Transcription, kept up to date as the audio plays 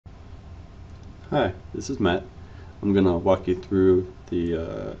Hi, this is Matt. I'm going to walk you through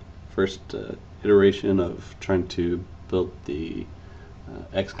the first iteration of trying to build the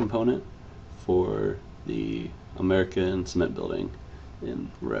X component for the American cement building in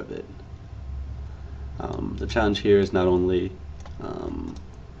Revit. The challenge here is not only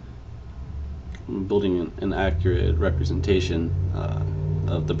building an accurate representation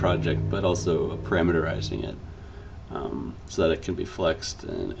of the project, but also parameterizing it so that it can be flexed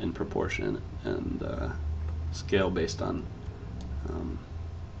in proportion and scale based on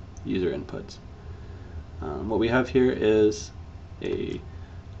user inputs. What we have here is a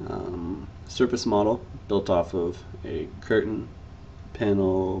surface model built off of a curtain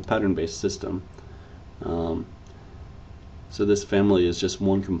panel pattern-based system. So this family is just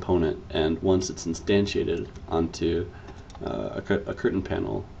one component, and once it's instantiated onto a curtain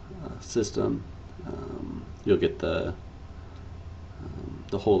panel system, you'll get the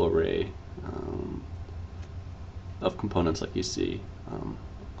whole array of components like you see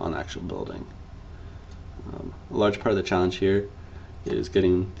on the actual building. A large part of the challenge here is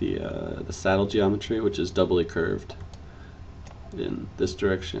getting the saddle geometry, which is doubly curved in this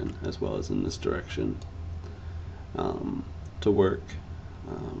direction as well as in this direction, to work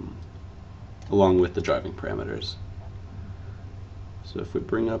along with the driving parameters. So if we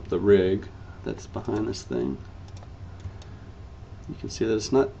bring up the rig that's behind this thing, you can see that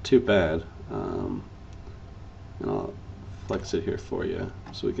it's not too bad, and I'll flex it here for you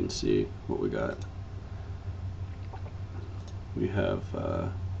so we can see what we got. We have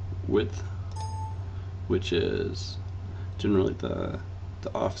width, which is generally the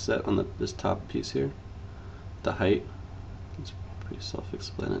offset on this top piece here. The height is pretty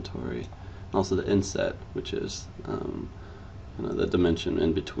self-explanatory, and also the inset, which is the dimension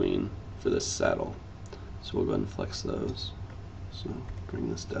in between for this saddle. So we'll go ahead and flex those. So bring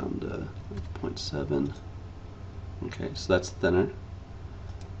this down to 0.7. Okay, so that's thinner.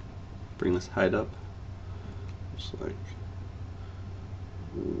 Bring this height up, just like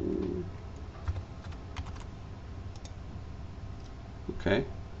okay,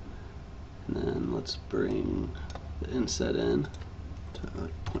 and then let's bring the inset in to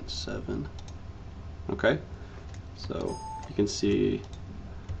 0.7. Okay, so you can see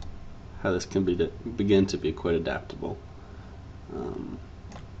how this can begin to be quite adaptable.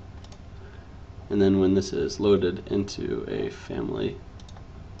 And then when this is loaded into a family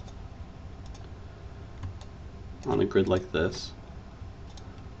on a grid like this,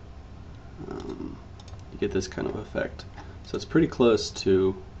 you get this kind of effect. So it's pretty close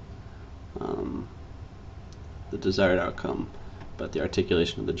to the desired outcome, but the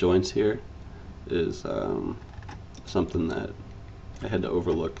articulation of the joints here is something that I had to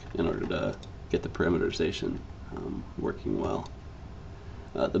overlook in order to get the parameterization working well.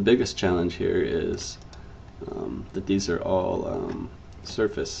 The biggest challenge here is that these are all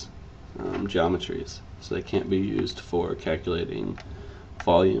surface geometries, so they can't be used for calculating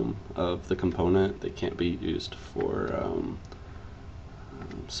volume of the component. They can't be used for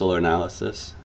solar analysis,